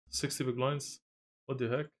60 big blinds. What the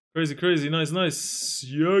heck? Crazy, crazy. Nice, nice.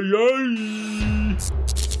 Yeah, yeah.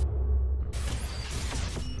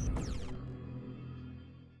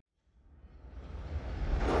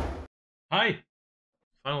 Hi.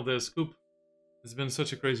 Final day of scoop. It's been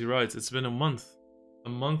such a crazy ride. It's been a month. A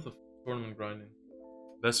month of tournament grinding.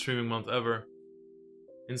 Best streaming month ever.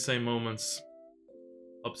 Insane moments.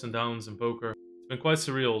 Ups and downs in poker. It's been quite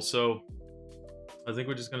surreal, so I think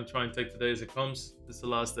we're just gonna try and take the day as it comes. It's the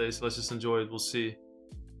last day, so let's just enjoy it. We'll see.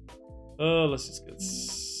 Let's just get...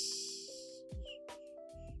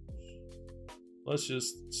 Let's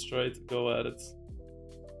just straight go at it.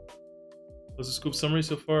 What's the scoop summary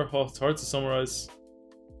so far? Oh, it's hard to summarize.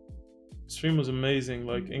 Stream was amazing,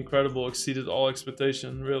 like incredible, exceeded all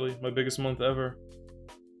expectation, really. My biggest month ever.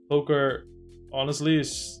 Poker, honestly,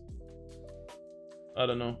 is... I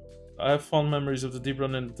don't know. I have fond memories of the deep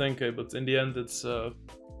run in the 10K, but in the end, it's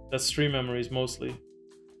that's stream memories mostly.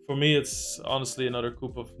 For me, it's honestly another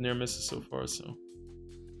coup of near misses so far, so...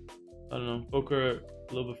 I don't know. Poker,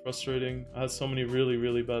 a little bit frustrating. I had so many really,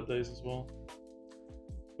 really bad days as well.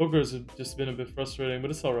 Poker has just been a bit frustrating,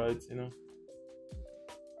 but it's alright, you know.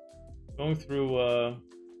 Going through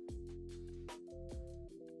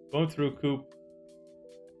coup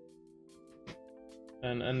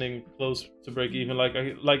and ending close to break even. Like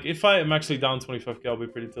if I am actually down 25k, I'll be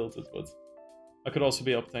pretty tilted, but I could also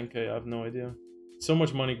be up 10k. I have no idea. So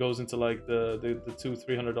much money goes into like the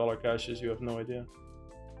 $200-300 cashes. You have no idea.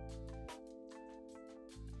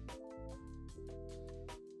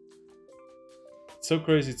 It's so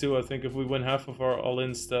crazy too. I think if we win half of our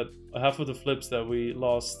all-ins, that half of the flips that we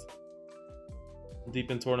lost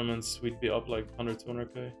deep in tournaments, we'd be up like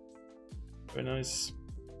 100-200k. Very nice.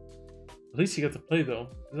 At least you get to play though.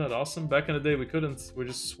 Isn't that awesome? Back in the day we couldn't. We're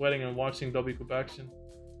just sweating and watching W Cup action.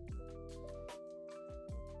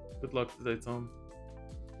 Good luck today, Tom.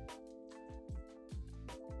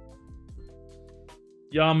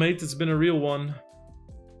 Yeah, mate, it's been a real one.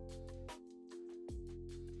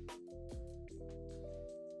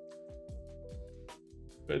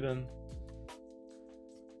 Okay then.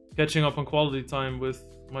 Catching up on quality time with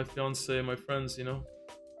my fiance and my friends, you know.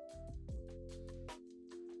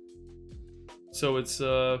 So it's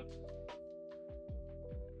I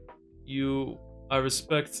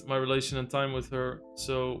respect my relation and time with her,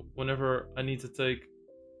 so whenever I need to take,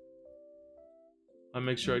 I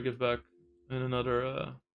make sure I give back in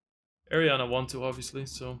another area, and I want to, obviously,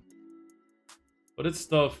 so. But it's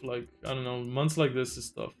tough, like, I don't know, months like this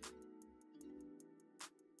is tough.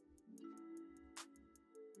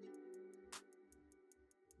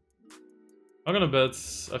 I'm gonna bet.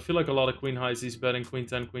 I feel like a lot of queen highs he's betting, queen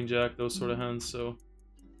 10, queen jack, those sort of hands, so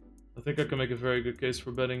I think I can make a very good case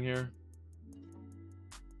for betting here.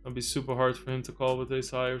 It'll be super hard for him to call with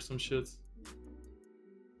ace high or some shit.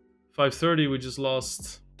 530 we just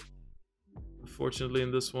lost, unfortunately,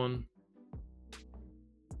 in this one.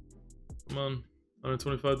 Come on,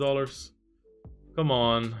 $125. Come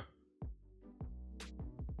on.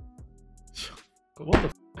 What the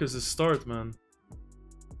fuck is this start, man?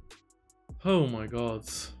 Oh my god.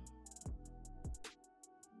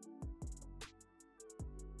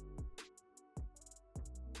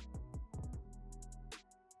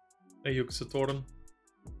 Hey, Yukasatoren.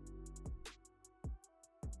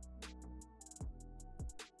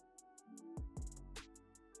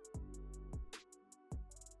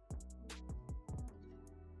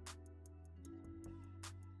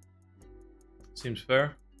 Seems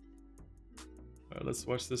fair. Alright, let's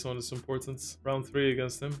watch this one. It's important. Round 3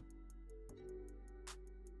 against him.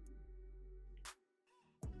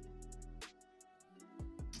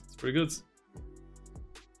 Pretty good.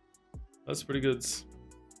 That's pretty good.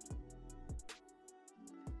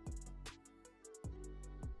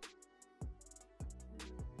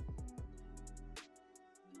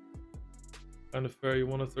 Kind of fair. You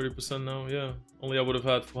won at 30% now. Yeah. Only I would have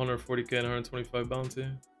had 140k and 125 bounty.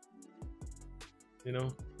 You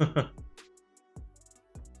know.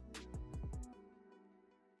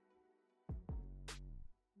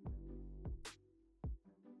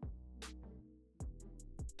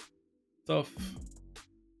 Tough.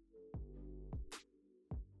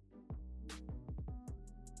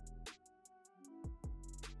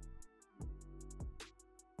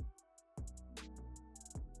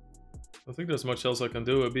 I don't think there's much else I can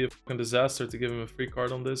do. It'd be a fucking disaster to give him a free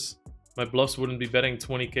card on this. My bluffs wouldn't be betting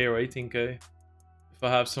 20k or 18k. If I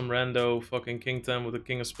have some rando fucking king 10 with a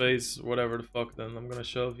king of spades or whatever the fuck, then I'm gonna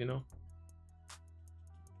shove, you know.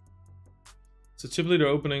 It's a chip leader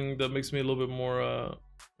opening that makes me a little bit more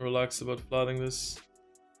relaxed about flatting this.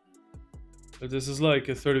 If this is like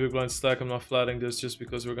a 30 big blind stack, I'm not flatting this just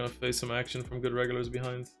because we're gonna face some action from good regulars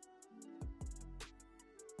behind.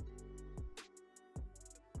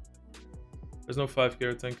 There's no 5k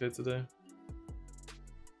or 10k today.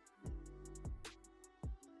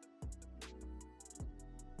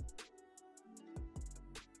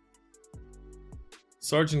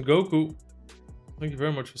 Sergeant Goku, thank you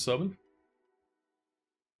very much for subbing.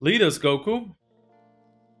 Lead us, Goku.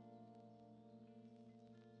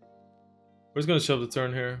 We're just gonna shove the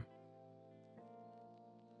turn here.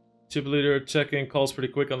 Chip leader checking, calls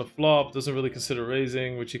pretty quick on the flop, doesn't really consider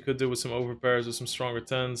raising, which he could do with some overpairs or some stronger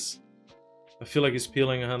tens. I feel like he's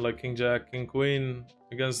peeling a hand like King Jack, King Queen.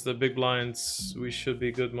 Against the big blinds, we should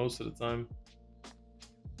be good most of the time.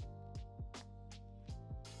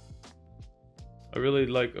 I really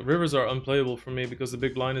like rivers are unplayable for me because the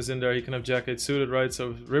big blind is in there. He can have Jack 8 suited, right?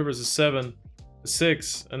 So rivers is 7, a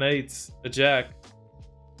 6, an 8, a Jack,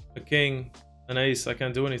 a King, an Ace. I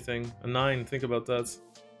can't do anything. A 9. Think about that.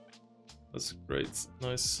 That's great.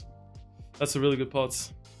 Nice. That's a really good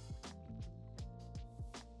pot.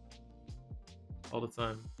 All the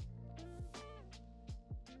time.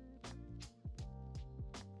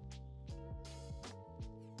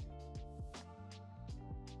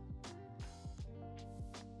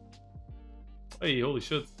 Hey, holy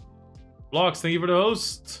shit. Blocks, thank you for the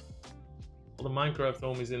host. All the Minecraft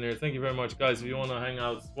homies in here. Thank you very much, guys. If you want to hang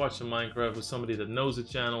out, watch some Minecraft with somebody that knows the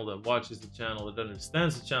channel, that watches the channel, that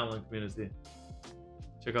understands the channel and community,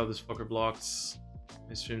 check out this fucker Blocks.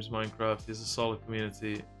 He streams Minecraft. He has a solid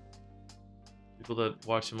community. People that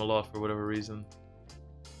watch him a lot for whatever reason.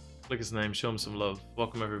 Click his name, show him some love.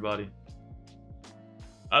 Welcome, everybody.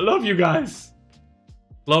 I love you guys.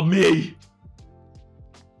 Love me.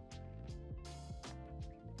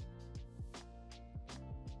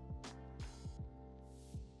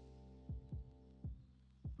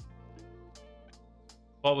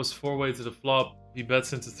 Pot was 4-way to the flop. He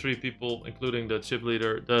bets into 3 people, including the chip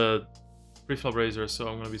leader, the pre-flop raiser, so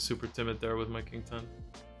I'm going to be super timid there with my King 10.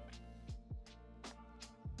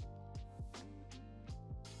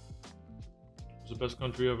 It's the best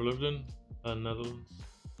country I ever lived in, Netherlands.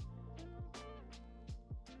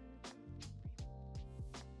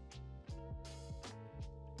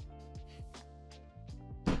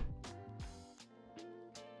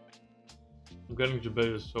 I'm getting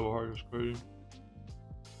debated so hard, it's crazy.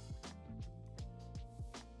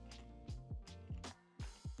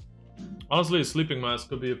 Honestly, a sleeping mask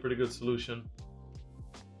could be a pretty good solution.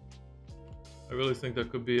 I really think that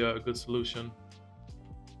could be a good solution.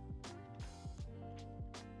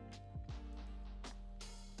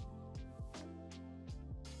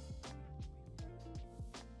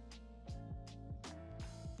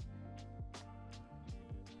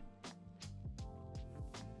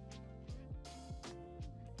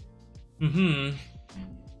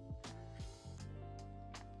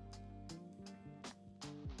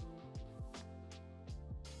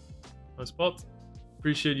 Nice spot.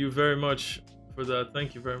 Appreciate you very much for that.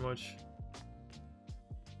 Thank you very much.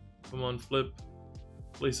 Come on, flip.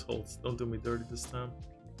 Please hold. Don't do me dirty this time.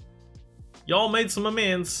 Y'all made some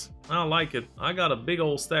amends. I like it. I got a big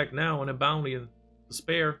old stack now and a bounty to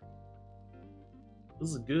spare.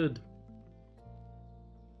 This is good.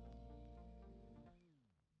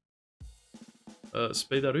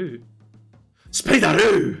 Spedaru.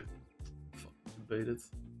 Spedaru! Fucking debated.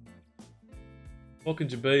 Fucking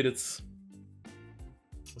debated.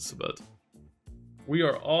 What's the bet? We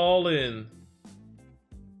are all in.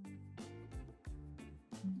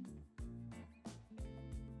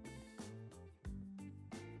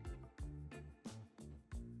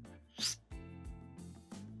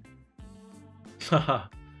 Haha.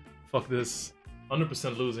 Fuck this.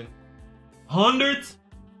 100% losing.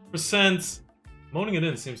 100%! Moaning it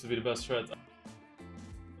in seems to be the best strat.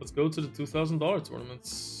 Let's go to the $2,000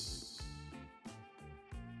 tournaments.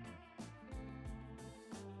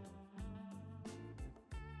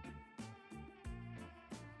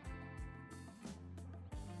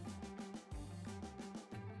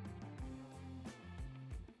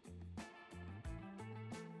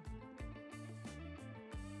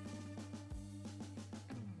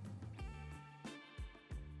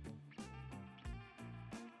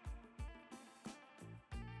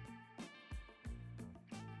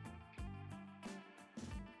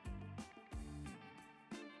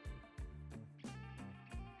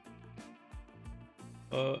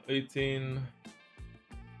 Uh, 18.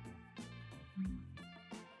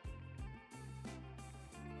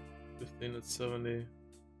 At 70,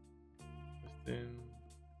 15,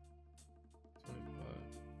 25, 45.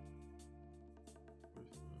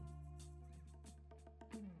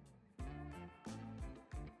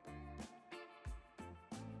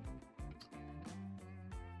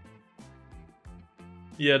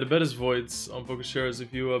 Yeah, the bet is voids on poker shares.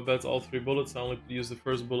 If you bet all 3 bullets, I only use the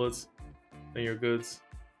first bullet, then you're good.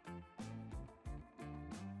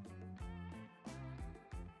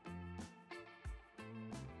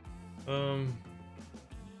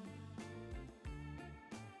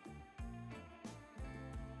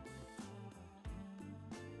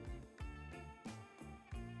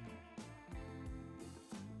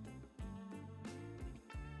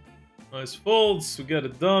 Nice folds. We get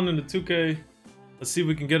it done in the 2K. Let's see if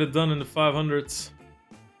we can get it done in the 500s.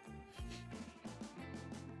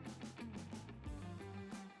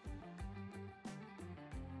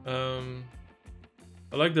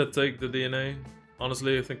 I like that take, the DNA.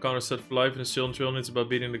 Honestly, I think Connor's set for life in his chill and trail. It's about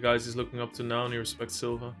beating the guys he's looking up to now, and he respects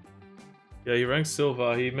Silva. Yeah, he ranks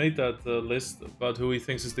Silva. He made that list about who he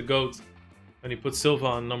thinks is the GOAT, and he put Silva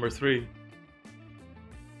on number 3.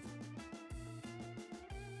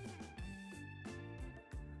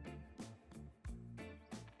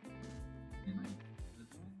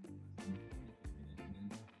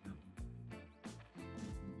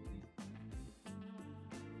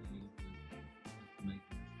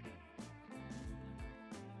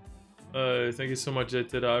 Thank you so much,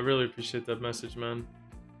 Jtida. I really appreciate that message, man.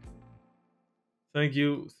 Thank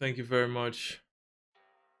you very much.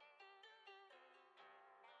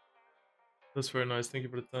 That's very nice. Thank you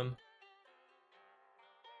for the 10.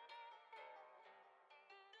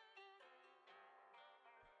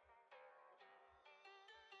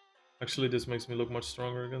 Actually, this makes me look much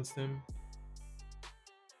stronger against him.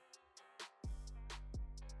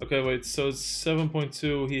 Okay, wait, so it's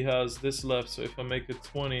 7.2. He has this left, so if I make it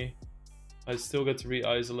 20, I still get to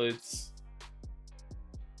re-isolate.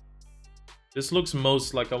 This looks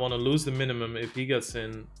most like I want to lose the minimum if he gets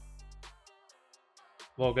in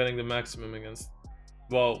while getting the maximum against...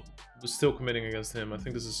 Well, still committing against him. I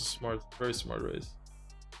think this is a smart, very smart raise.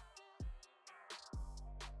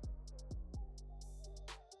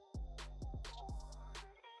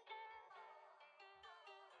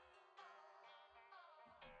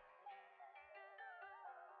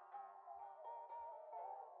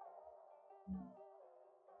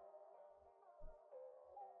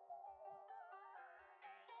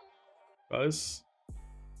 Guys.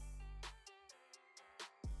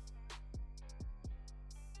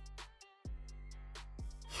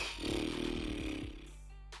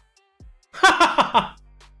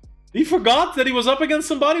 He forgot that he was up against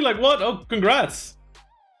somebody? Like what? Oh, congrats.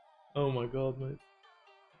 Oh my god, mate.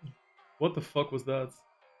 What the fuck was that?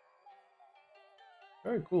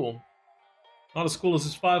 Very cool. Not as cool as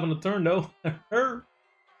his 5 on the turn, though.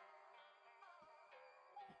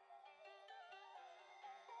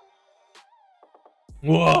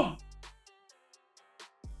 Whoa!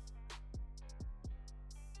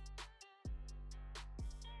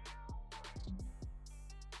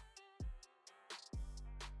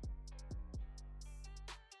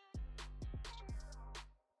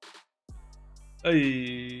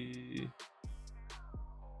 Hey.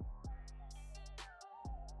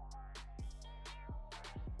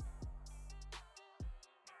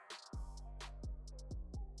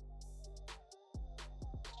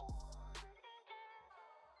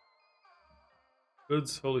 Good.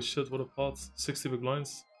 Holy shit, what a pot. 60 big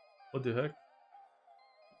blinds. What the heck?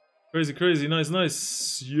 Crazy, crazy. Nice,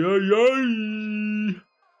 nice. Yay, yay!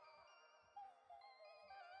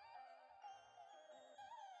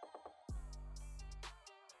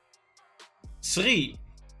 Three.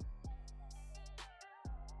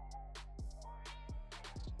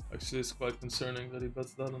 Actually, it's quite concerning that he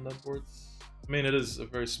bets that on that board. I mean, it is a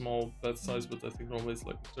very small bet size, but I think normally it's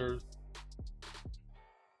like a third.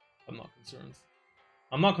 I'm not concerned.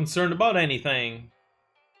 I'm not concerned about anything.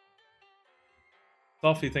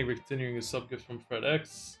 Toffee, thank you for continuing a sub gift from Fred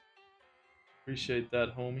X. Appreciate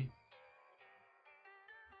that, homie.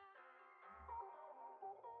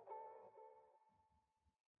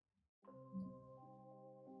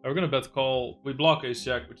 We're gonna bet call. We block ace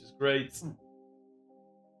jack, which is great.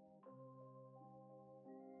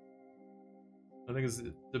 I think it's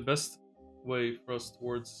the best way for us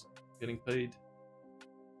towards getting paid.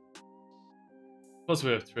 Plus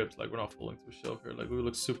we have trips, like we're not falling to a shove here. Like we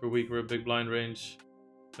look super weak, we're a big blind range.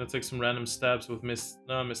 Gonna take some random stabs with missed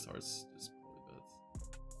hearts. Just bet.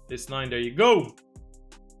 Ace 9, there you go!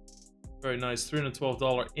 Very nice,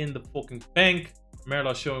 $312 in the fucking bank.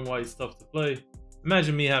 Merla showing why it's tough to play.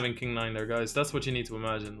 Imagine me having King 9 there, guys. That's what you need to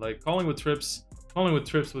imagine. Like, calling with trips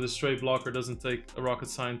with a straight blocker doesn't take a rocket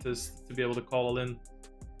scientist to be able to call all in.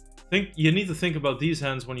 You need to think about these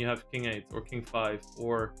hands when you have King 8 or King 5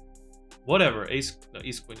 or whatever. Ace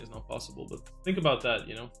Queen is not possible, but think about that,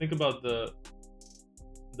 you know? Think about the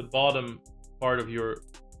bottom part of your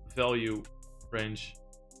value range.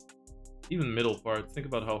 Even middle part. Think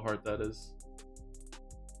about how hard that is.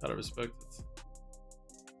 Gotta respect it.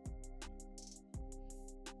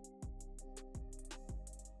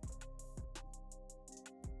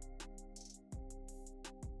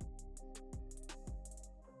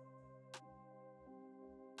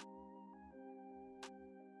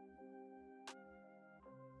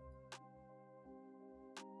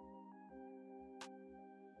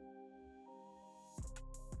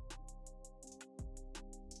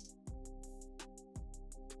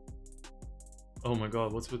 Oh my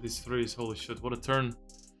god, what's with these threes? Holy shit, what a turn.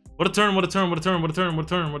 What a turn, what a turn, what a turn, what a turn, what a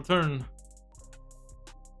turn, what a turn.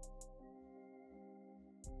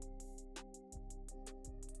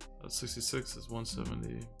 That's 66 is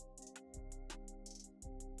 170.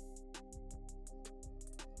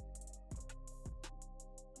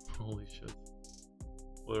 Holy shit.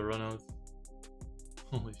 What a run out.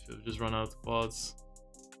 Holy shit, just run out quads.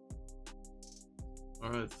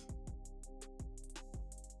 Alright.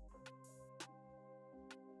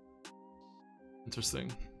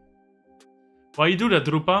 Interesting. Why you do that,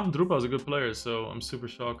 Drupa? Drupa is a good player, so I'm super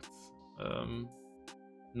shocked.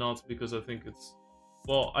 Not because I think it's...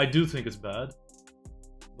 Well, I do think it's bad.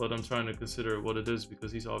 But I'm trying to consider what it is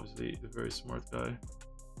because he's obviously a very smart guy.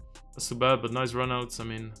 That's too bad, but nice runouts. I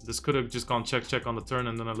mean, this could have just gone check on the turn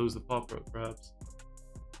and then I lose the pop, perhaps.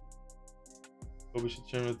 But we should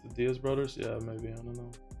train with the Diaz brothers? Yeah, maybe. I don't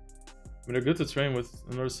know. I mean, they're good to train with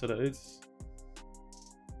another set of 8s.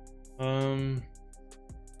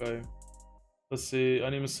 Okay. Let's see.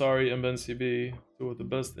 Ani Masari and Ben CB, two of the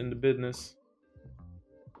best in the business.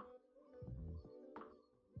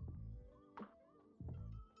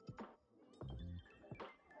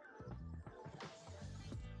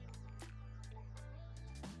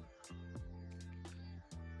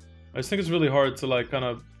 I just think it's really hard to like kind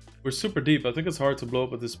of... We're super deep. I think it's hard to blow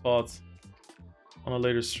up at this spot on a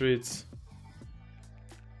later street.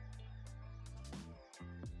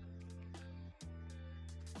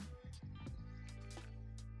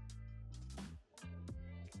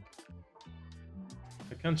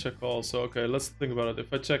 I can check call, so okay, let's think about it.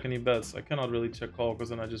 If I check any bets, I cannot really check call because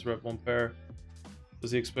then I just rep one pair.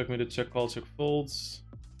 Does he expect me to check call, check folds?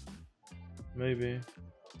 Maybe.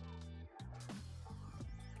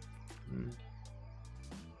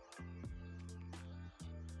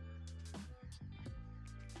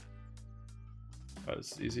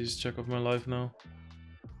 It's the easiest check of my life now.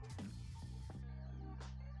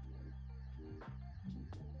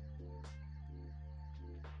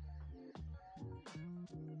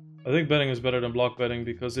 I think betting is better than block betting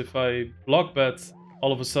because if I block bet,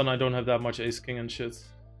 all of a sudden I don't have that much ace king and shit.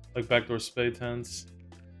 Like backdoor spade hands.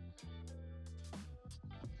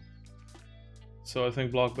 So I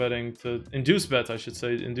think block betting to induce bet, I should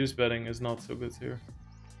say, induce betting is not so good here.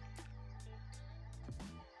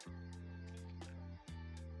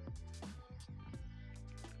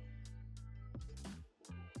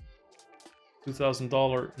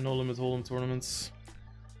 $2,000 no limit hold'em tournaments.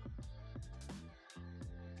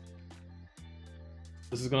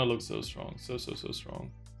 This is gonna look so strong, so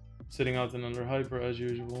strong. Sitting out and under hyper as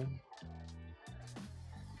usual.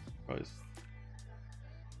 Christ.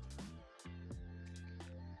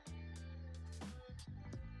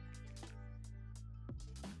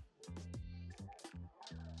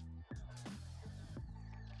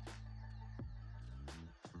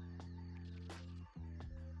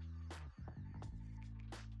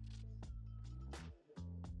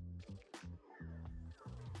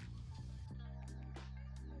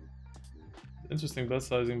 Interesting bet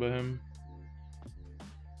sizing by him.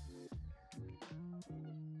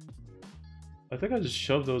 I think I just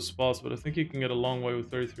shoved those spots, but I think you can get a long way with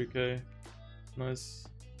 33k. Nice.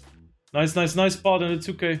 Nice spot in the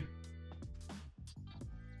 2k.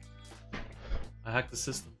 I hacked the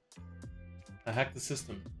system. I hacked the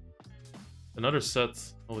system. Another set.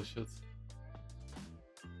 Holy shit.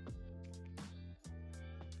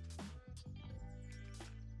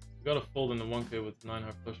 Got to fold in the 1k with 9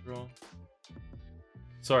 high flush draw.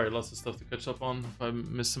 Sorry, lots of stuff to catch up on if I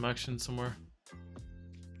missed some action somewhere.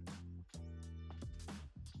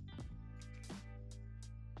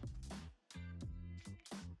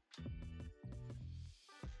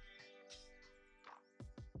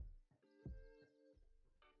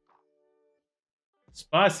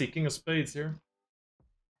 Spicy, king of spades here.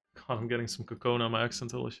 God, I'm getting some cocoa on my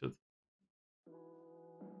accent, holy shit.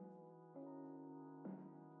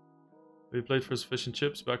 We played for fish and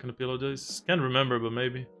chips back in the pillow days. Can't remember, but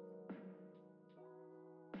maybe.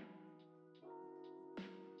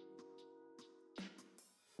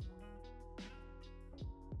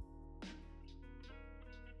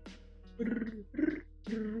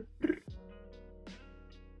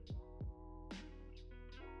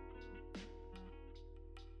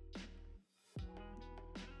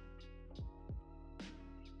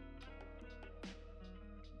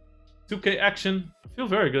 2K action. I feel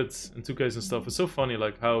very good in 2Ks and stuff. It's so funny,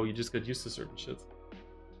 like how you just get used to certain shit.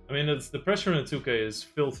 I mean, it's the pressure in 2K is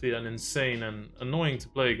filthy and insane and annoying to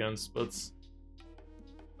play against, but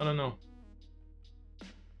I don't know.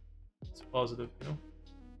 It's positive, you know.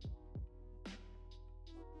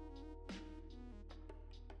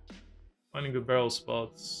 Finding good barrel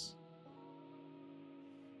spots.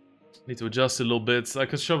 Need to adjust it a little bit. I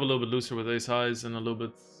could shove a little bit looser with ace highs and a little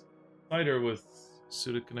bit tighter with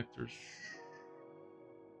suited connectors.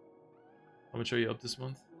 How much are you up this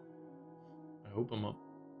month? I hope I'm up.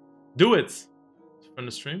 Do it! Friend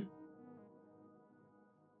the stream.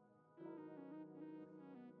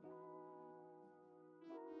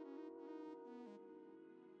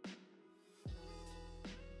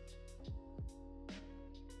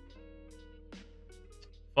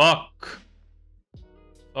 Fuck!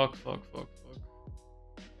 Fuck.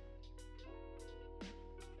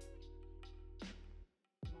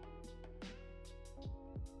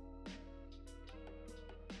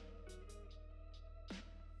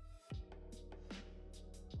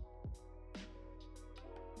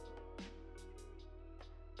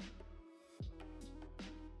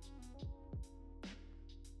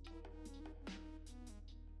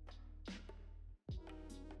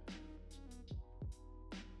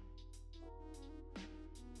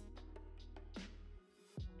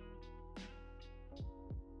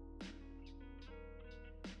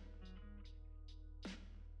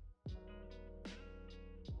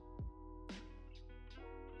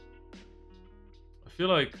 I feel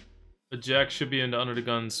like a jack should be in the under the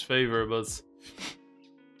gun's favor, but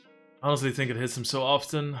I honestly think it hits him so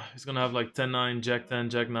often. He's gonna have like 10-9, jack 10,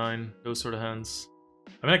 jack 9, those sort of hands.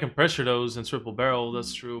 I mean, I can pressure those and triple barrel,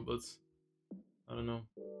 that's true, but I don't know.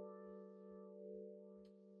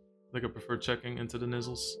 I think I prefer checking into the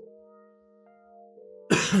nizzles.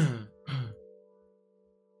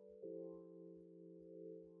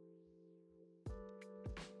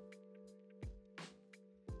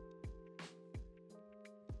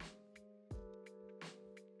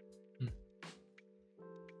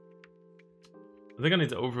 I think I need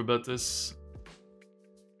to overbet this.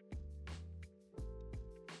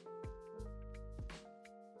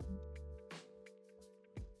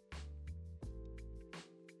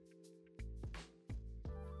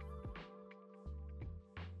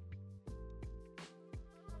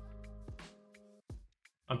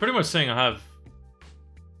 I'm pretty much saying I have,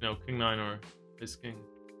 you know, king 9 or ace king.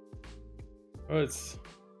 Alright.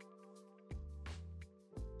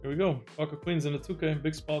 Here we go. Pocket queens in the 2K,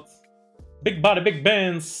 big spot. Big body, big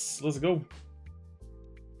bands. Let's go.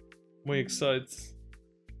 Muy excited.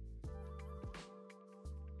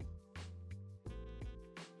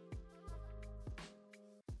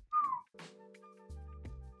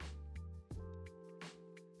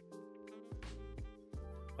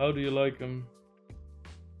 How do you like him?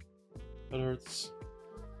 That hurts.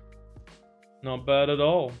 Not bad at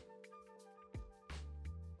all.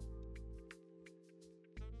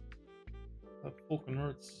 That fucking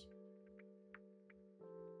hurts.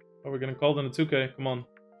 Oh, we're getting called in the 2K. Come on.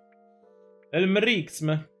 El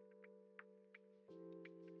Merixme.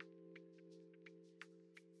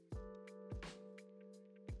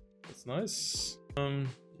 That's nice.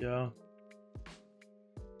 Yeah.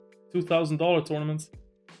 $2,000 tournament.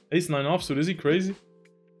 Ace 9 offsuit. Is he crazy?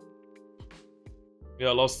 Yeah,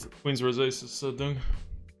 I lost queens versus aces. So dang.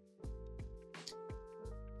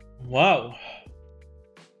 Wow.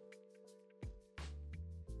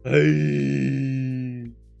 Hey.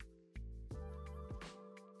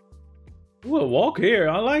 Ooh, a walk here.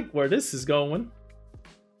 I like where this is going.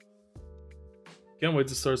 Can't wait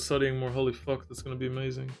to start studying more. Holy fuck, that's gonna be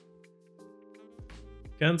amazing.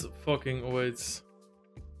 Can't fucking wait.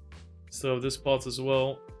 So this pot as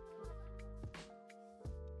well.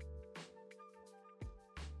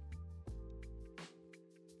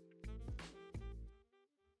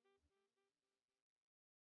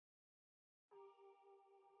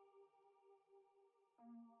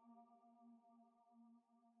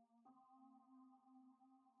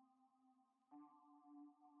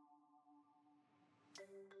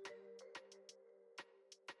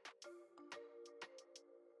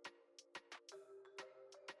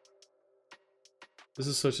 This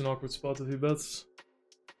is such an awkward spot if he bets.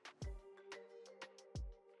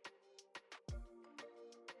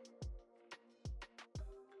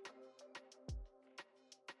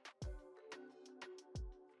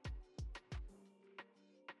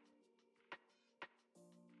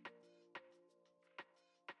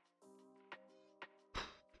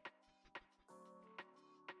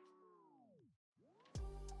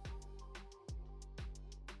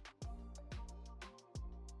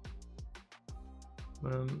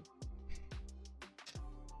 Man.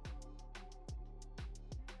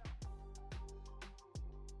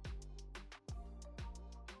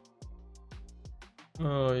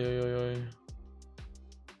 Oh, yeah.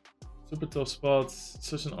 Super tough spots.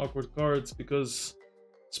 Such an awkward card because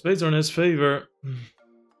spades are in his favor.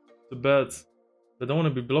 To bet. I don't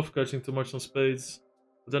want to be bluff catching too much on spades.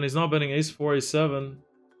 But then he's not betting ace 4, ace 7.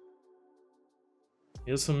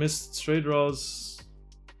 He has some missed straight draws.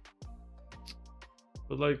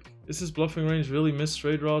 But like, is his bluffing range really missed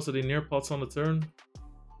straight draws that he near pots on the turn?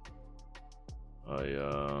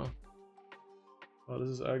 Oh, this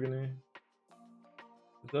is agony.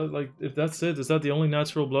 If that's it, is that the only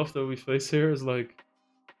natural bluff that we face here? Is like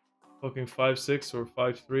fucking 5-6 or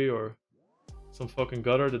 5-3 or some fucking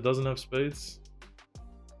gutter that doesn't have spades?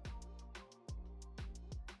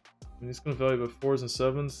 And he's gonna value by 4s and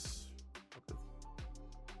 7s.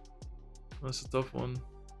 That's a tough one.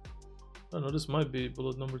 I don't know, this might be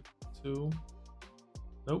bullet number 2.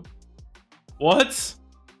 Nope. What?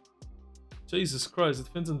 Jesus Christ,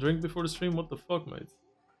 did Finton drink before the stream? What the fuck, mate?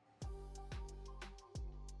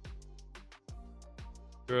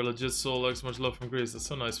 You're a legit soul, like so much love from Greece. That's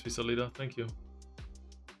so nice, Fisalida. Thank you.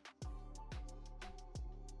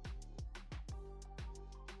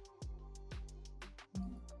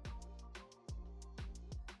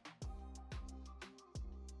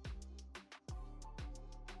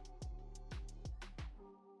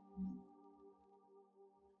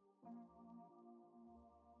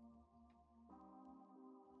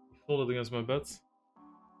 Folded against my bets.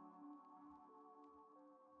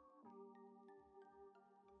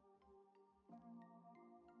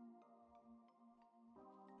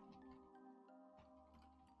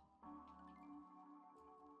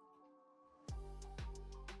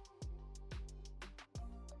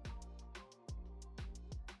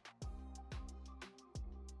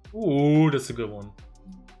 Ooh, that's a good one.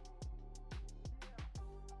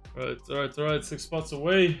 Alright. 6 spots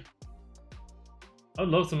away. I'd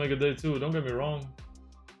love to make a day 2, don't get me wrong.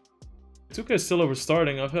 2K is still over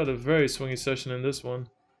starting. I've had a very swingy session in this one.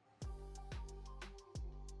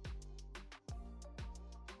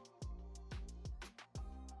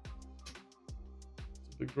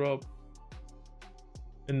 It's a big drop.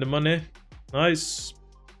 In the money. Nice.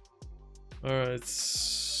 Alright.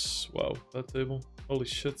 Wow, that table. Holy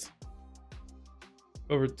shit.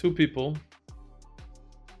 Over 2 people.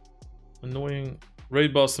 Annoying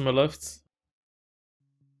raid boss to my left.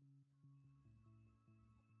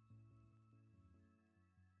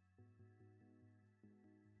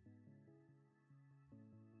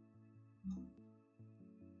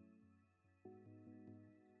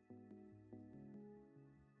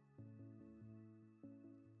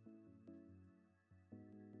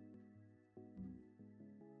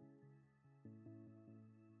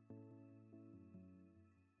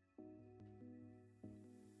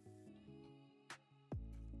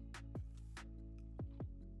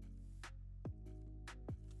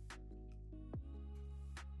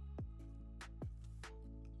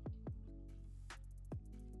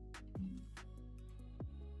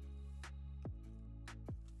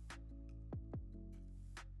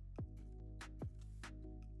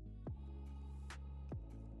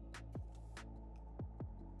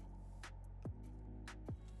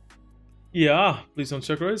 Yeah, please don't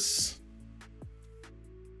check raise.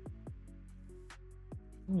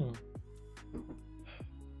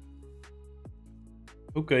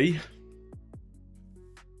 Okay.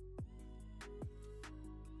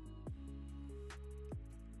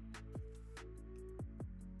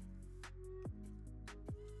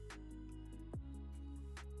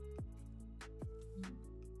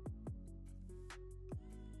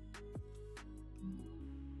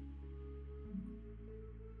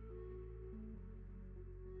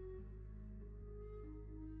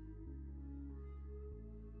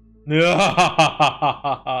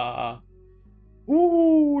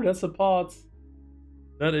 Ooh, that's a pot.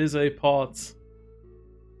 That is a pot.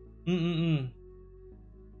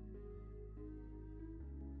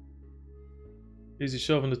 Easy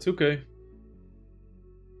shove in the 2K.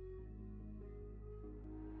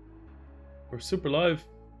 We're super live.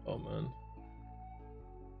 Oh man.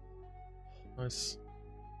 Nice.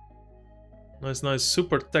 Nice.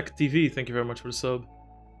 Super Tech TV, thank you very much for the sub.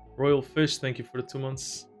 Royal Fish, thank you for the 2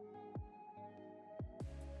 months.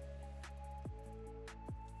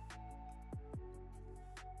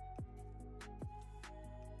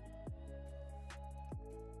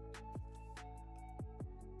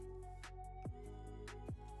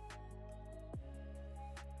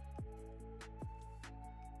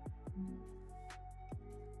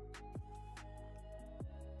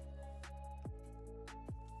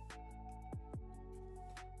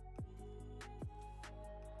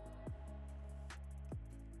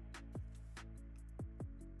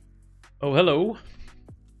 Oh, hello.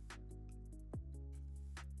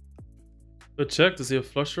 Good check. Does he have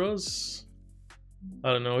flush draws?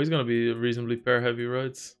 I don't know. He's gonna be reasonably pair heavy,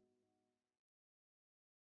 right? So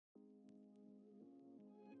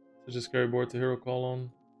just carry board to hero call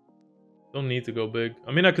on. Don't need to go big.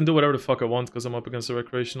 I mean, I can do whatever the fuck I want because I'm up against a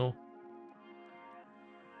recreational.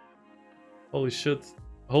 Holy shit.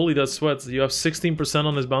 Holy, that sweat. You have 16%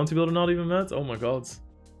 on this bounty builder not even met? Oh my god.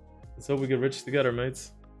 Let's hope we get rich together,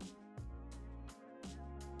 mates.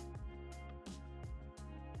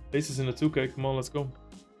 Aces in the 2k. Come on, let's go.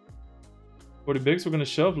 40 bigs, we're gonna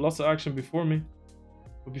shove. Lots of action before me. It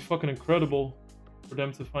would be fucking incredible for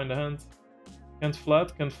them to find a hand. Can't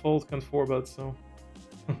flat, can't fold, can't 4-bet, so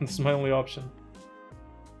this is my only option.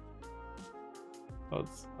 But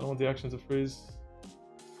I don't want the action to freeze.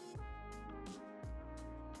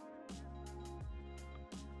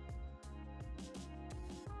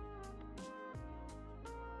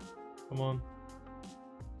 Come on.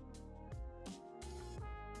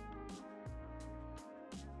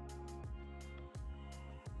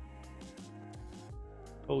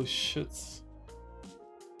 Holy shit.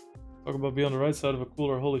 Talk about being on the right side of a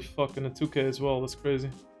cooler. Holy fuck, in a 2k as well. That's crazy.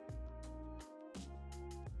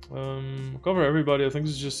 Cover everybody. I think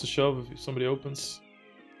this is just a shove if somebody opens.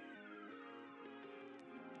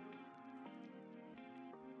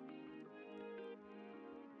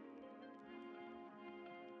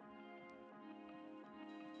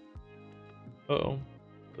 Uh-oh.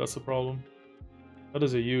 That's a problem. That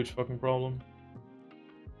is a huge fucking problem.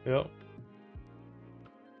 Yep.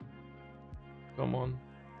 Come on.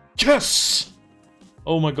 Yes!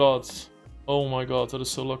 Oh my god. Oh my god, that is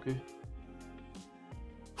so lucky.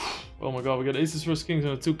 Oh my god, we got aces versus kings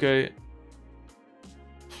in a 2k.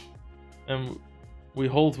 And we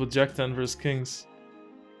hold with jack 10 versus kings.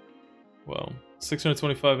 Wow.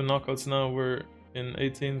 625 in knockouts now, we're in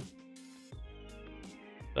 18th.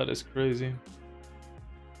 That is crazy.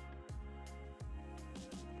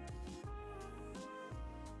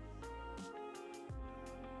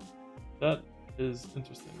 That is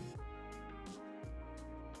interesting.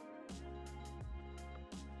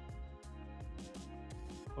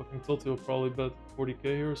 Fucking Tilty will probably bet 40k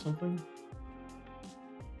here or something.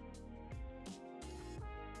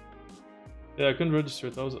 Yeah, I couldn't register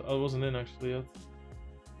it. I wasn't in actually yet.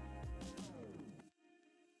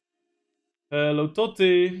 Hello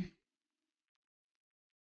Totti!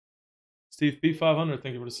 Steve P500,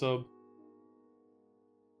 thank you for the sub.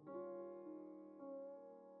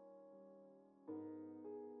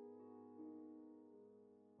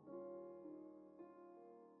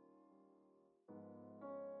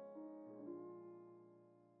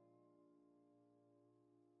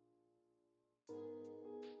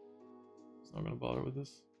 Not gonna bother with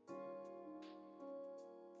this.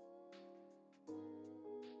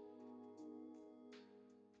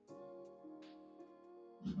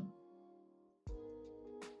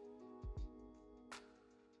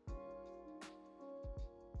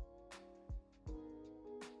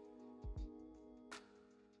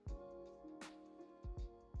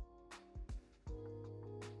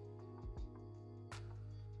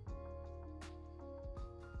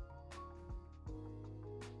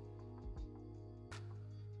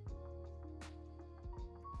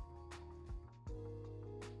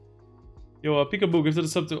 Yo, Peekaboo, give to the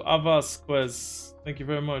sub to Avasquez. Thank you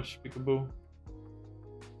very much, Peekaboo.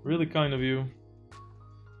 Really kind of you.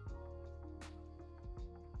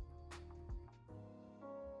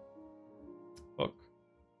 Fuck.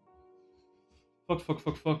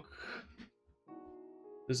 Fuck.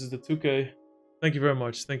 This is the 2k. Thank you very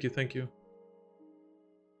much. Thank you.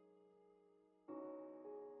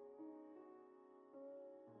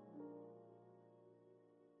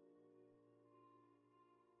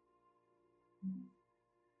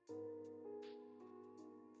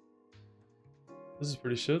 This is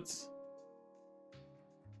pretty shit.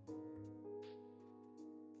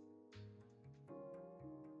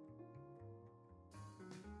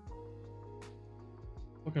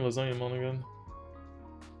 Fucking lasagna man again.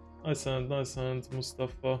 Nice hand,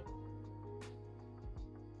 Mustafa.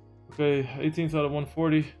 Okay, 18th out of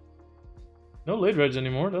 140. No late reg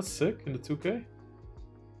anymore, that's sick in the 2k.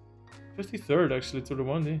 53rd actually to the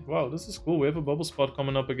 1D. Wow, this is cool. We have a bubble spot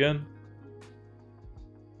coming up again.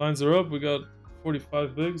 Lines are up, we got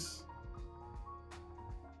 45 bigs.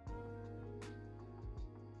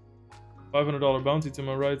 $500 bounty to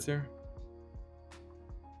my right here.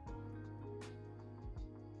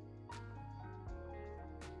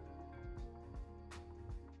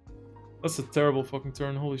 That's a terrible fucking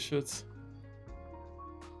turn, holy shit.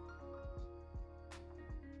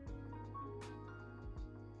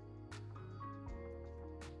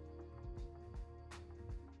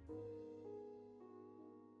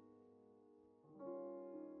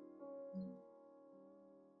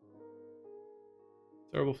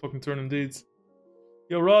 Terrible fucking turn indeed.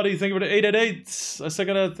 Yo, Roddy, thank you for the 888. I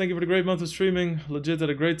second that. Thank you for the great month of streaming. Legit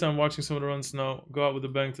had a great time watching some of the runs now. Go out with a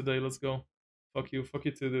bang today. Let's go. Fuck you. Fuck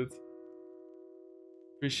you too, dude.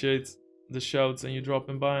 Appreciate the shouts and you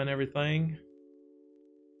dropping by and everything.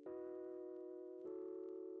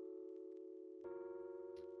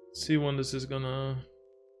 See when this is gonna...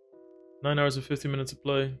 9 hours and 50 minutes of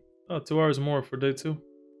play. Oh, 2 hours more for day 2. It'd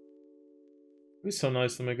be so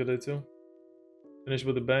nice to make a day 2. Finish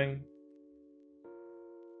with a bang.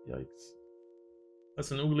 Yikes.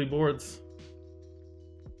 That's an oogly board.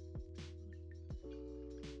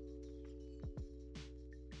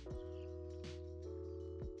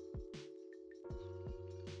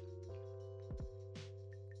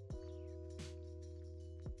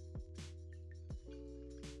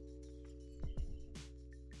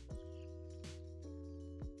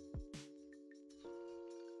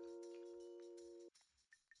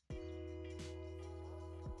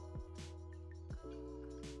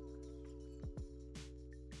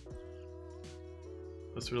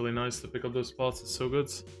 That's really nice to pick up those spots. It's so good.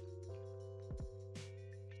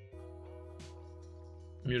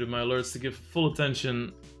 Muted my alerts to give full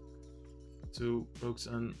attention to Brooks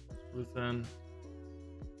and Ruthann.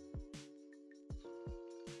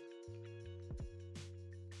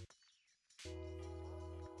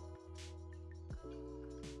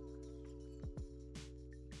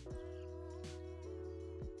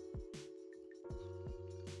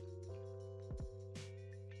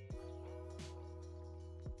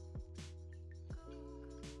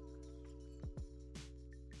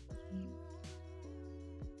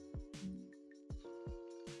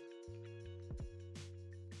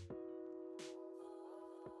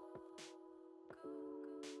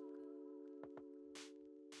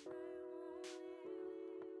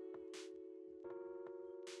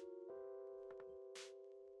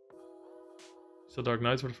 So Dark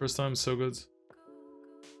Knight for the first time, so good.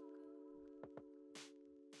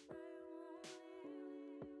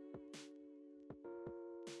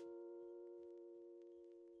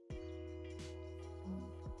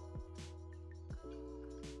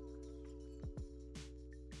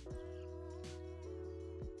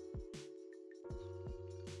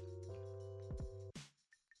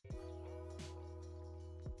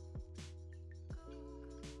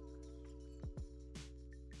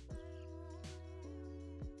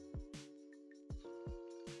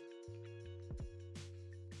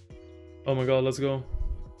 Oh my god, let's go.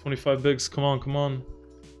 25 bigs, come on, come on.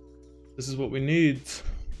 This is what we need.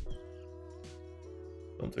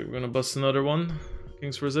 Don't think we're gonna bust another one.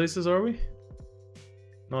 Kings versus aces, are we?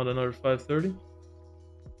 Not another 530.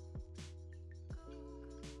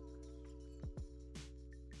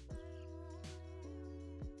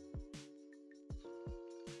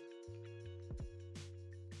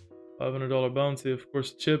 $500 bounty, of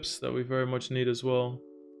course, chips that we very much need as well.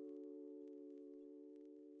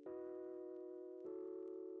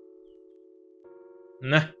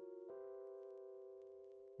 Nah.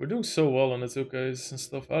 We're doing so well on the 2Ks and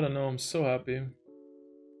stuff. I don't know, I'm so happy.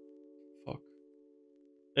 Fuck.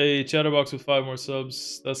 Hey, Chatterbox with 5 more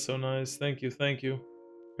subs. That's so nice. Thank you, thank you.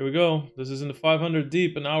 Here we go. This is in the 500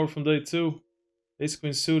 deep, an hour from day 2. Ace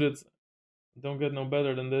Queen suited. Don't get no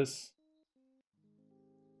better than this.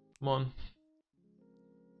 Come on.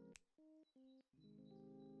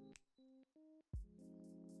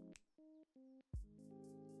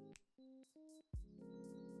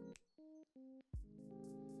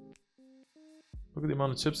 Look at the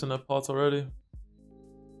amount of chips in that pot already.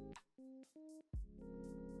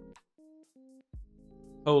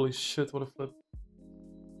 Holy shit, what a flip.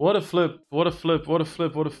 What a flip, what a flip, what a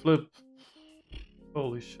flip, what a flip.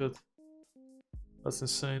 Holy shit. That's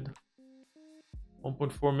insane.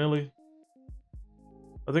 1.4 milli.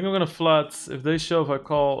 I think I'm gonna flat. If they shove, I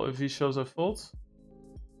call. If he shoves, I fold.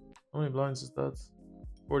 How many blinds is that?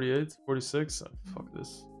 48, 46? Oh, fuck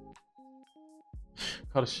this.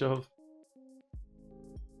 Gotta shove.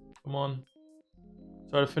 Come on.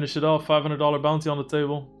 Try to finish it off. $500 bounty on the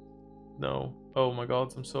table. No. Oh my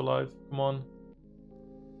god, I'm so live. Come on.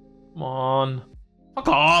 Come on. Fuck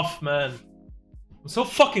off, man. I'm so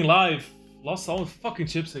fucking live. Lost all the fucking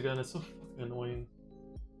chips again. It's so fucking annoying.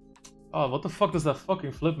 Oh, what the fuck does that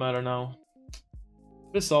fucking flip matter now?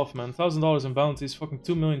 Piss off, man. $1,000 in bounties. Fucking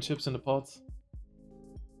 2 million chips in the pot.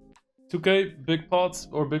 2K, big pot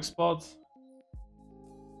or big spot.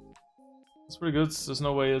 That's pretty good. There's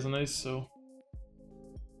no way he has an ace, so.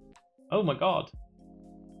 Oh my god.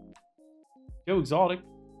 Yo, exotic.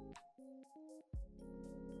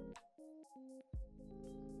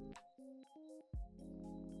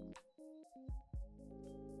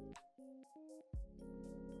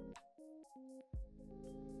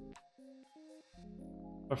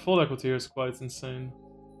 Our full equity here is quite insane.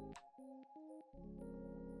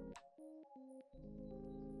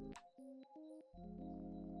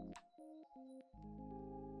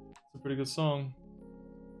 It's a pretty good song.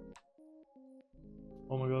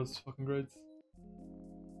 Oh my god, it's fucking great.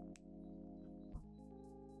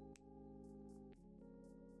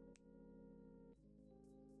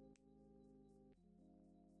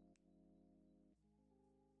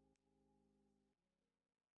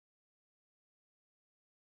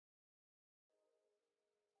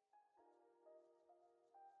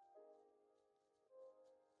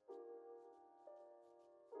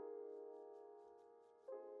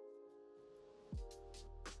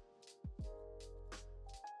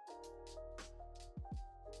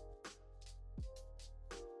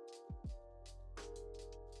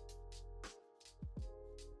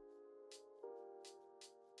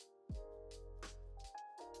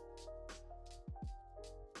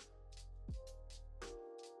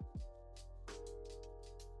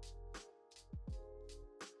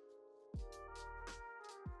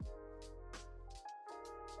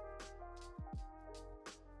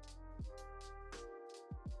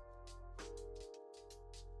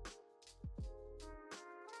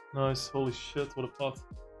 Nice, holy shit, what a pot.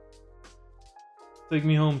 Take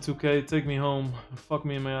me home, 2K, take me home. Fuck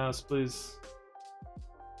me in my ass, please.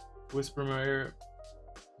 Whisper in my ear.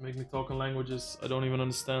 Make me talk in languages I don't even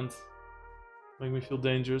understand. Make me feel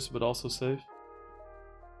dangerous, but also safe.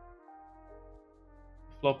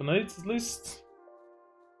 Flop an 8, at least.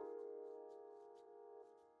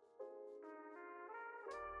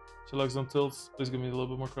 She likes some tilts. Please give me a little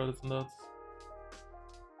bit more credit than that.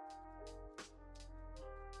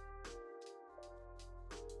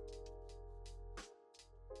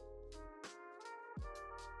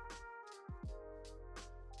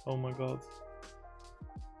 Oh my god.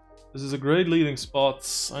 This is a great leading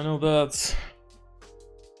spot, I know that.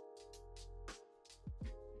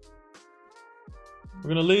 We're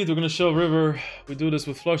gonna lead, we're gonna shove river. We do this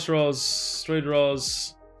with flush draws, straight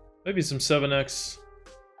draws, maybe some 7x.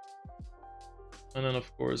 And then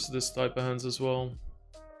of course this type of hands as well.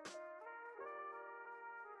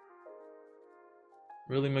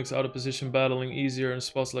 Really makes out of position battling easier in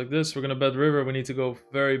spots like this. We're gonna bet river, we need to go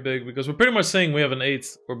very big because we're pretty much saying we have an 8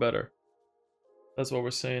 or better. That's what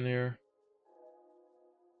we're saying here.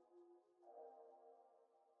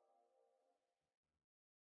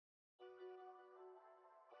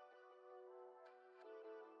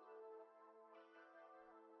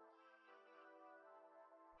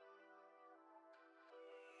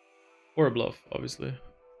 Or a bluff, obviously.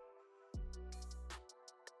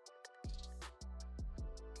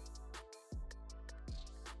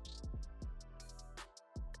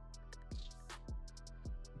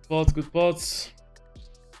 Pot, good pots.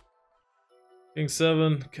 King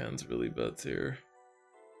 7, can't really bet here.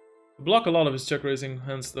 We block a lot of his check raising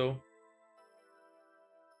hands though.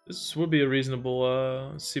 This would be a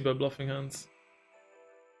reasonable c-bet bluffing hand.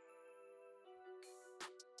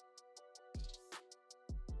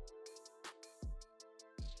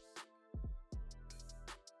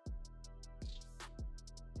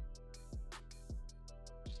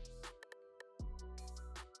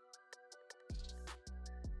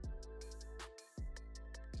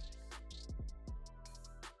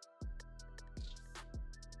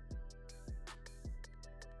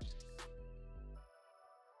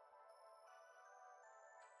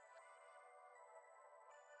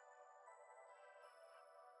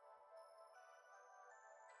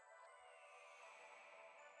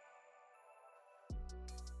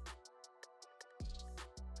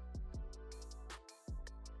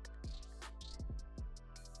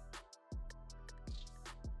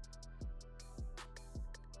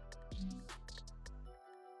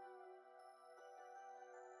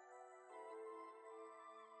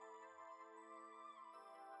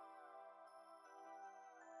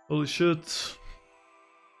 Holy shit.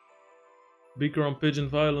 Beaker on pigeon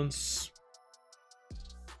violence.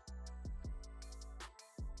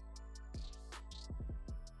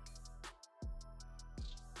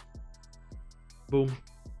 Boom.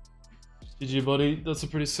 GG buddy, that's a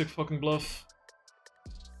pretty sick fucking bluff.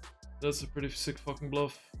 That's a pretty sick fucking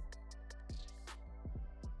bluff.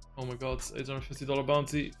 Oh my god, $850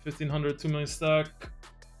 bounty, 1500, 2 million stack.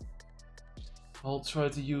 I'll try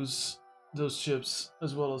to use those chips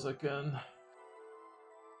as well as I can.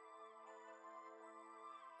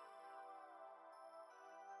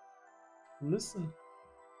 Listen.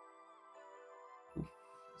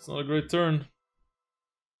 It's not a great turn.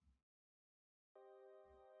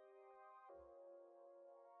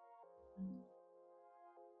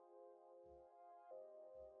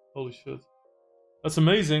 Holy shit. That's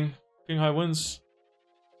amazing. King high wins.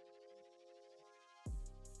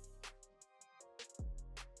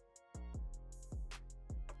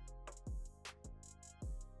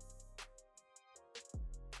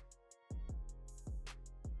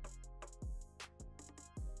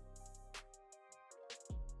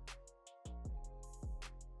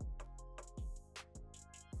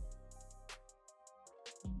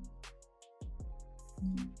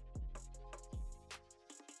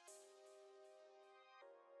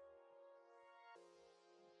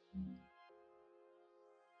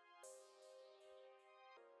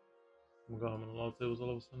 Oh my god, I'm on a lot of tables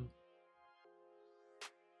all of a sudden.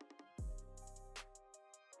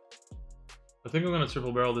 I think I'm gonna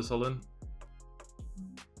triple barrel this all in.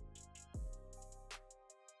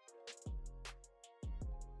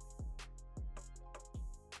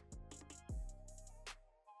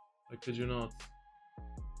 I kid you not.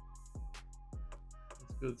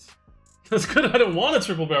 That's good. That's good. I don't want a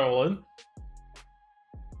triple barrel in.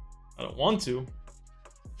 I don't want to.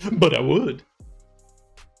 But I would.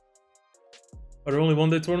 Are there only 1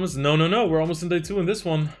 day tournaments? No, no, no. We're almost in day 2 in this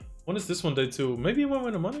one. When is this one day 2? Maybe you won't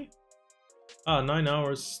win the money? Ah, 9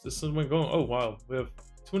 hours. This is when going. Oh, wow. We have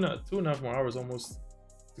two and a half more hours almost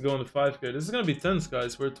to go in the 5K. This is going to be tense,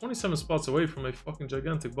 guys. We're 27 spots away from a fucking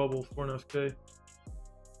gigantic bubble. 4.5K.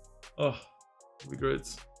 Oh, it'll be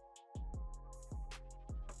great.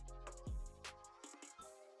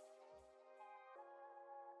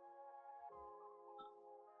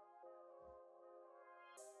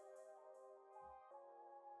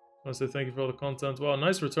 I want to say thank you for all the content. Wow,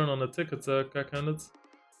 nice return on the ticket, cack-handed.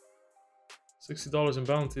 $60 in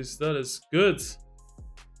bounties. That is good.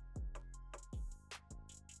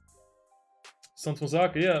 Stand van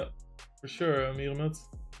Zaken, yeah. For sure, Miramet.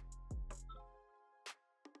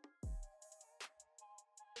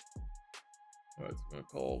 Alright, I'm gonna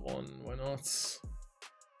call one. Why not?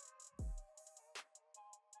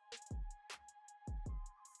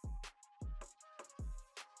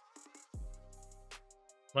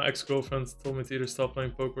 My ex-girlfriend told me to either stop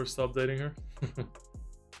playing poker or stop dating her.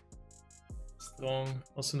 Strong.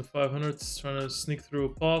 Also in the 500s, trying to sneak through a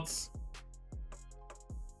pot.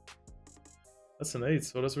 That's an 8,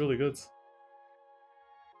 so that's really good.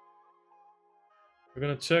 We're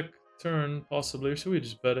gonna check turn, possibly. Or should we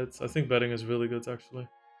just bet it? I think betting is really good, actually.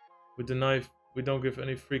 We don't give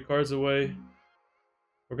any free cards away.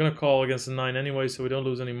 We're gonna call against the 9 anyway, so we don't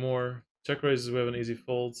lose any more. Check raises, we have an easy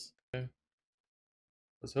fold. Okay.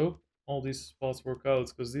 Let's hope all these spots work out,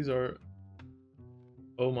 because these are...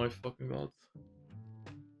 Oh my fucking god.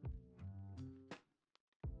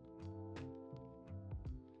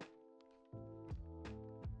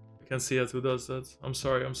 I can't see yet who does that. I'm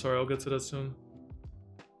sorry, I'll get to that soon.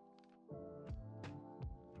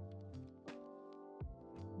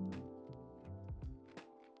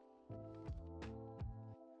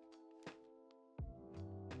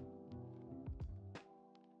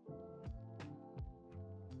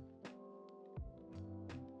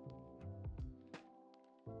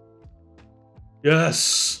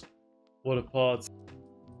 Yes! What a pot.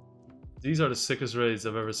 These are the sickest raids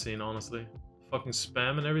I've ever seen, honestly. Fucking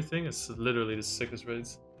spam and everything, it's literally the sickest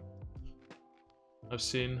raids I've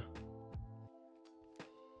seen.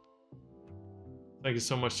 Thank you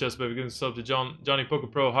so much, Chess Baby. Giving sub to Johnny Poker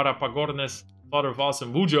Pro, Hara Pagornes, Father of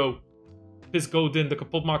Awesome, Wujo, Piss Godin, The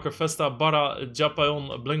Kapotmaker, Festa, Bara,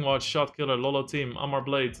 Japayon, Blingwatch, Shot Killer, Lolo Team, Amar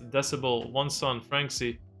Blade, Decibel, One Son,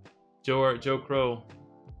 Franksy, Joe Crow.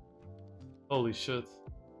 Holy shit.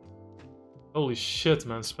 Holy shit,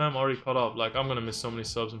 man. Spam already caught up. Like, I'm gonna miss so many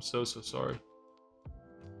subs. I'm so sorry.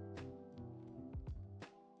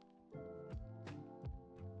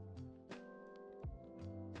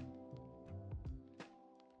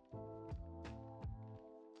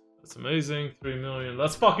 That's amazing. 3 million.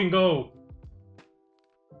 Let's fucking go!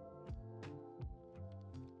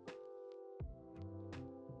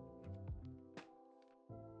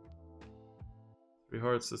 Three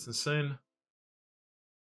hearts. That's insane.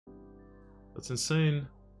 That's insane.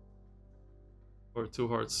 Or 2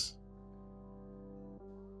 hearts.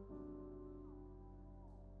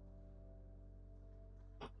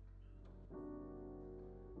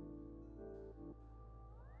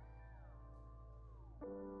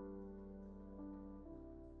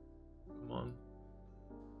 Come on.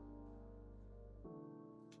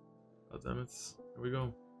 God damn it. Here we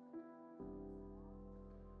go.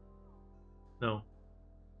 No.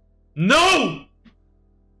 No!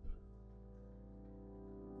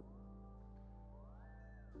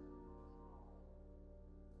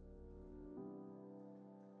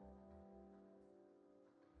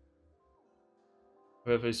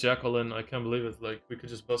 We have a Jacqueline. I can't believe it. Like, we could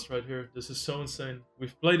just bust right here. This is so insane.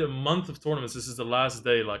 We've played a month of tournaments. This is the last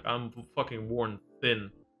day. Like, I'm fucking worn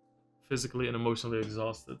thin. Physically and emotionally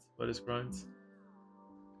exhausted by this grind.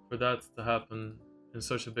 For that to happen in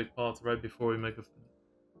such a big pot right before we make a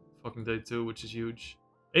fucking day 2, which is huge.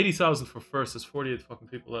 80,000 for first. There's 48 fucking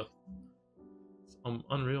people left. It's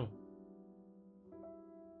unreal.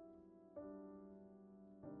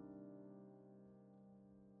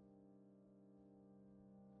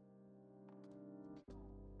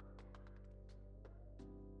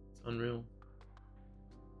 It's unreal.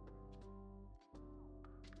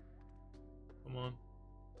 Come on.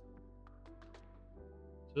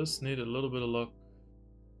 Just need a little bit of luck.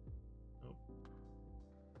 Nope.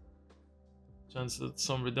 Chance at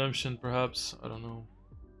some redemption, perhaps. I don't know.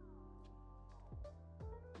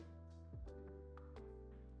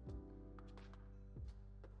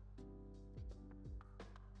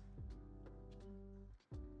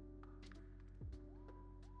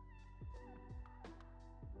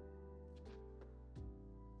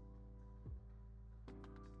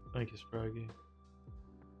 Thank you, Spraggy.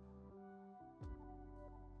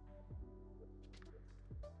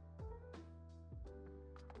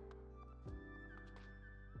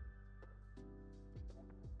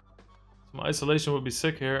 So my isolation would be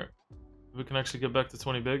sick here. We can actually get back to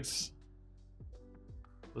 20 bigs.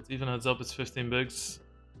 But even heads up, it's 15 bigs.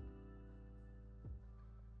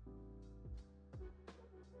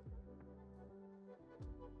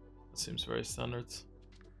 That seems very standard.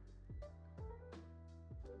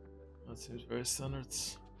 That seems very standard.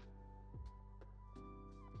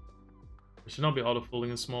 We should not be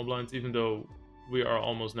auto-folding in small blinds, even though we are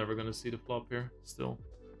almost never going to see the flop here, still.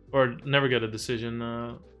 Or never get a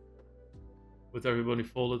decision with everybody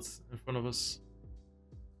folded in front of us.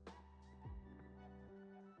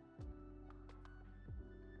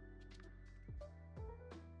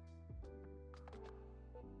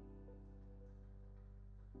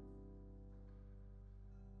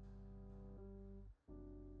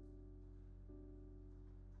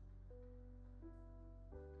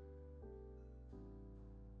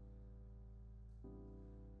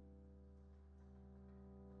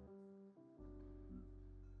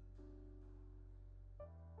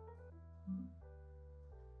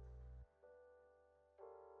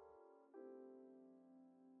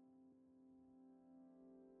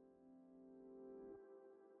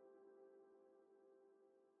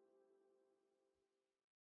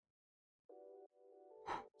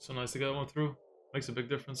 So nice to get one through. Makes a big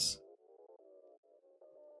difference.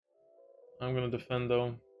 I'm gonna defend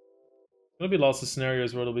though. There'll be lots of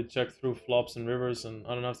scenarios where it'll be checked through flops and rivers, and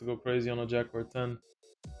I don't have to go crazy on a jack or a 10.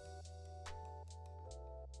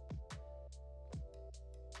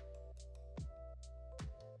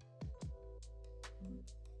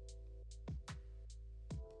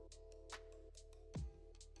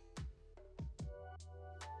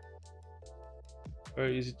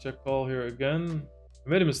 Very easy check call here again. I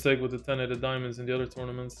made a mistake with the 10-8 of diamonds in the other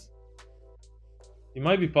tournaments. He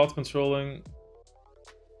might be pot controlling,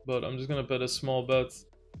 but I'm just gonna bet a small bet.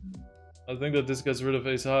 I think that this gets rid of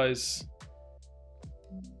ace highs,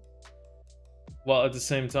 while at the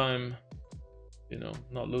same time, you know,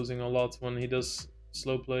 not losing a lot when he does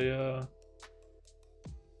slow play a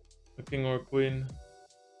king or a queen.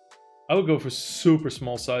 I would go for super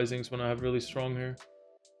small sizings when I have really strong here,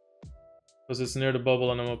 because it's near the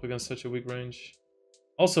bubble and I'm up against such a weak range.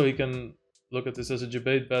 Also, he can look at this as a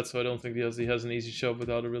debate bet, so I don't think he has an easy shove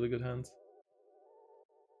without a really good hand.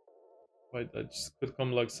 Right, that just could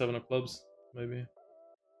come like 7 of clubs, maybe.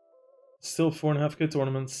 Still 4.5k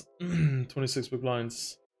tournaments, 26 big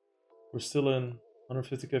blinds. We're still in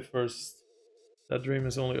 150k first. That dream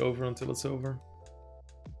is only over until it's over.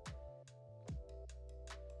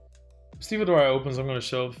 If Stevedore opens, I'm gonna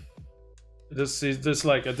shove. This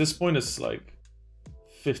like at this point it's like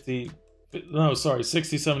 50. No, sorry,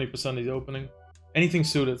 60-70% he's opening. Anything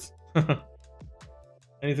suited.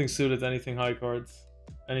 Anything suited, anything high cards,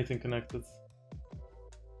 anything connected.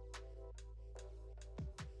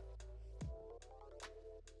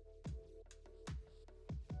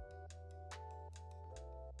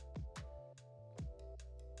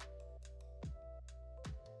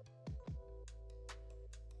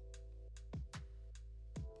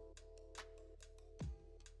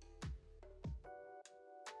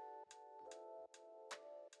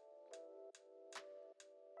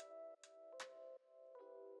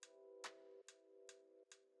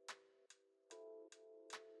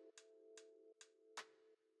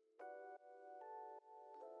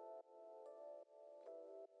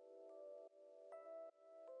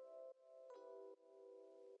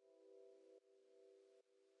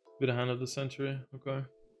 Be the hand of the century, okay.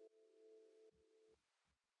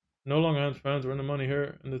 No longer hand for hand, we're in the money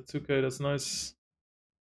here. In the 2k, that's nice.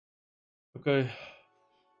 Okay.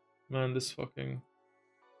 Man, this fucking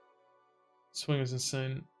swing is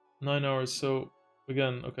insane. 9 hours, so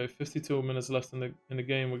again, okay, 52 minutes left in the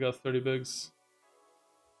game. We got 30 bigs.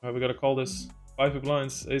 Alright, we gotta call this. 5 big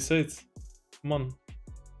blinds, ace 8. Come on.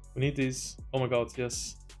 We need these. Oh my god,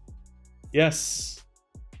 yes. Yes!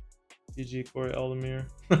 GG Corey Aldemir.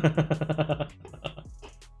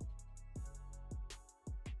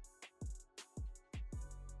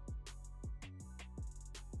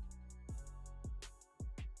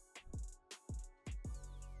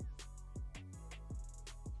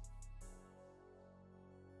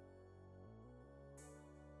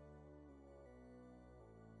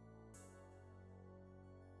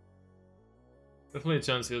 Definitely a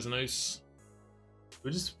chance he has an ace.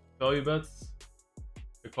 We just value bet.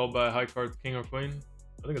 Get called by a high card, king or queen.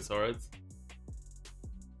 I think it's alright.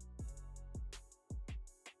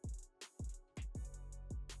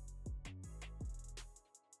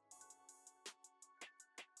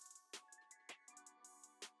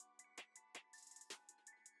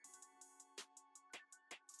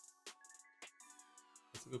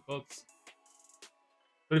 That's a good pot.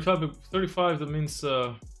 35, that means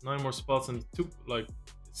 9 more spots and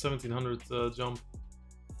 1700 jump.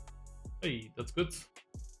 Hey, that's good.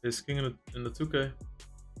 Ace king in the 2K.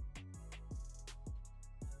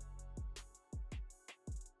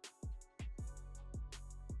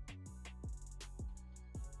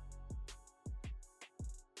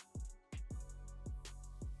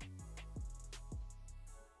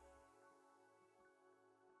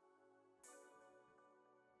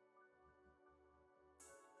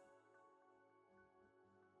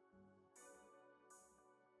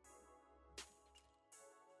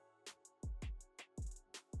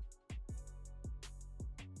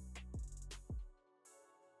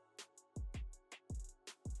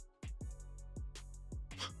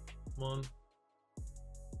 Come on.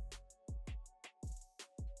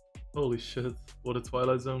 Holy shit, what a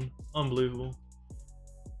Twilight Zone. Unbelievable.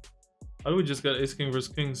 How do we just get ace king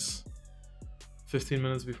versus kings 15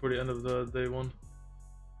 minutes before the end of the day one?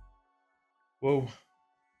 Whoa.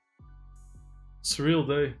 Surreal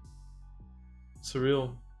day.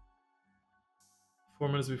 Surreal. 4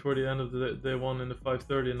 minutes before the end of the day one in the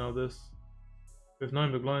 5:30 and now this. We have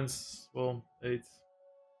 9 big blinds. Well, 8.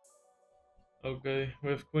 Okay,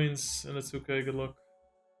 we have queens in the 2K, good luck.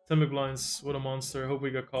 10 big blinds, what a monster. Hope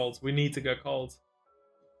we get called. We need to get called.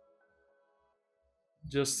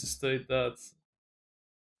 Just to state that.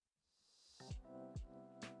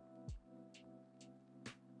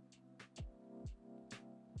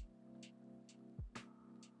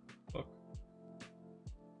 Fuck.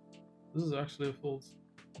 This is actually a fold.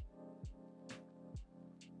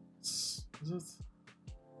 Is it?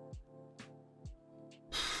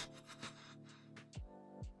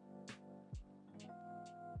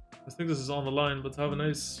 I think this is on the line, but to have an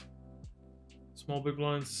ace, small big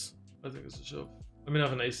blinds, I think it's a shove. I mean, I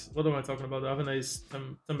have an ace. What am I talking about? I have an ace,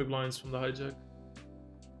 10 big blinds from the hijack.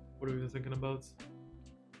 What are we even thinking about?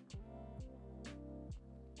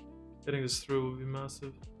 Getting this through would be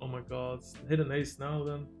massive. Oh my god. Hit an ace now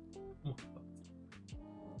then. Oh my god.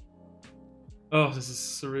 Oh, this is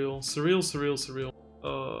surreal. Surreal, surreal, surreal.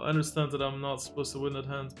 I understand that I'm not supposed to win that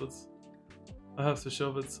hand, but I have to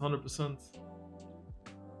shove it 100%.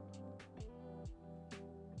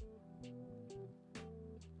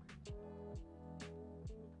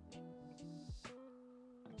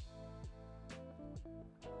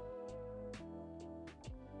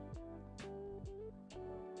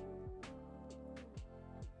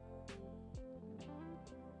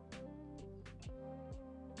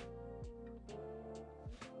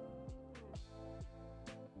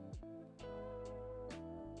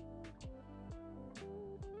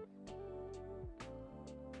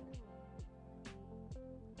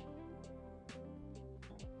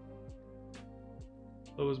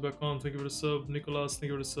 Always back on. Thank you for the sub. Nicolas,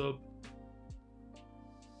 thank you for the sub.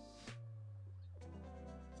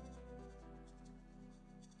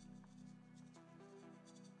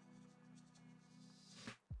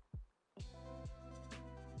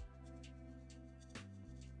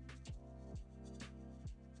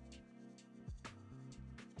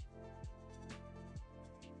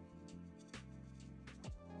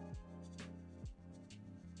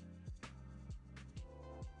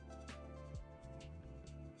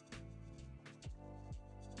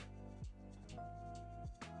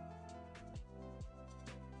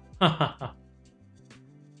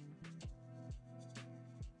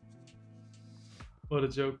 What a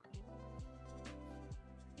joke.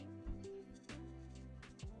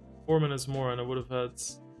 4 minutes more and I would have had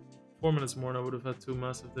 4 minutes more and I would have had 2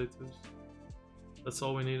 massive day 2s. That's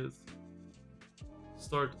all we needed.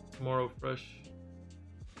 Start tomorrow fresh.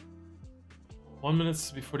 1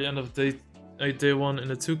 minute before the end of day 1 in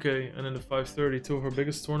the 2K and in the 5:30, 2 of our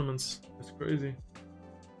biggest tournaments. It's crazy.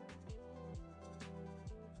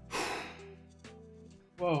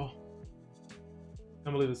 Wow.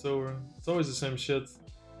 Can't believe it's over. It's always the same shit.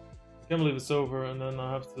 Can't believe it's over and then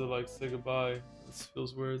I have to like say goodbye. This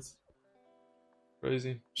feels weird.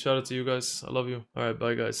 Crazy. Shout out to you guys. I love you. Alright,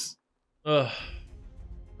 bye guys. Bye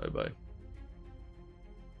bye.